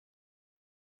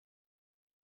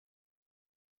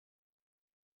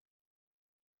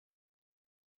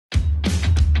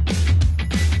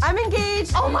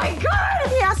engaged. Oh my God!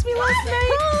 He asked me last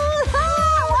night.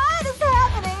 What is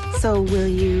happening? So will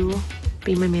you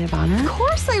be my maid of honor? Of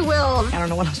course I will. I don't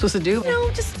know what I'm supposed to do. No,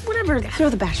 just whatever. Throw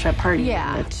the bachelorette party.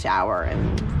 Yeah. In the shower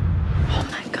and. Oh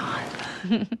my God.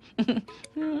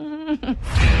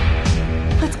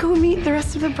 Let's go meet the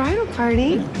rest of the bridal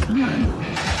party. Come on.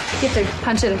 You have to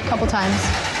punch it a couple times.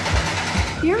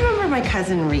 You remember my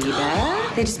cousin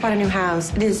Rita? They just bought a new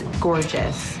house. It is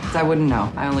gorgeous. I wouldn't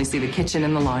know. I only see the kitchen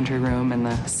and the laundry room and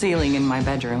the ceiling in my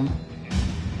bedroom.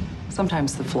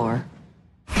 Sometimes the floor.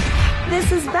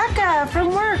 This is Becca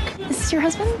from work. This is your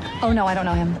husband? Oh, no, I don't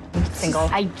know him. I'm single.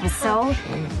 I was so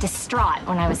distraught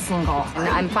when I was single. And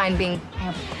I'm fine being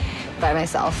by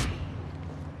myself.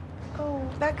 Oh,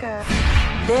 Becca.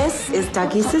 This is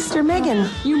Dougie's sister, Megan.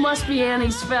 You must be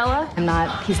Annie's fella. I'm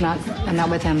not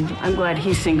with him. I'm glad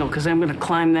he's single, because I'm going to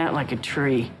climb that like a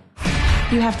tree.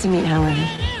 You have to meet Helen.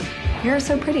 You're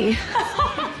so pretty.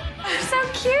 You're so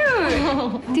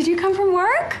cute. Did you come from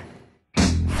work?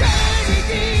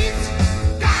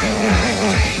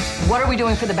 What are we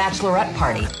doing for the bachelorette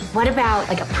party? What about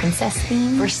like a princess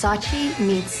theme? Versace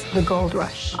meets the gold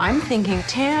rush. I'm thinking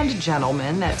tanned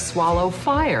gentlemen that swallow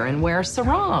fire and wear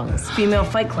sarongs. Female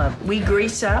Fight Club. We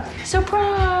grease up.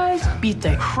 Surprise! Beat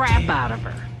the crap out of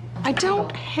her. I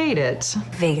don't hate it.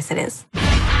 Vegas it is.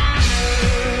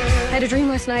 I had a dream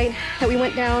last night that we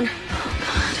went down. Oh,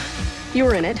 God. You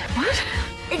were in it. What?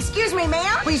 Excuse me,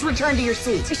 ma'am. Please return to your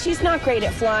seat. She's not great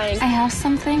at flying. I have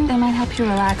something that might help you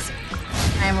relax.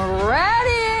 I'm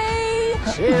ready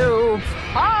to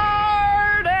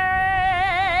party.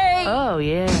 Oh,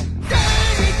 yeah.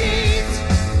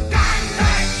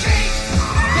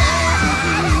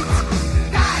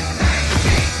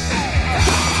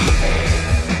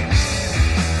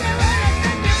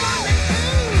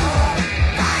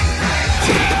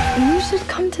 You should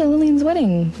come to Lillian's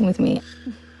wedding with me.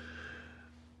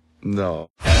 No.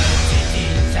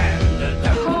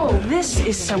 Oh, this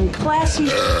is some classy.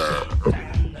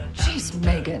 Jeez,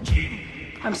 Megan.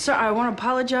 I'm sorry, I want to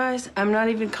apologize. I'm not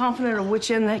even confident of which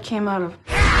end that came out of.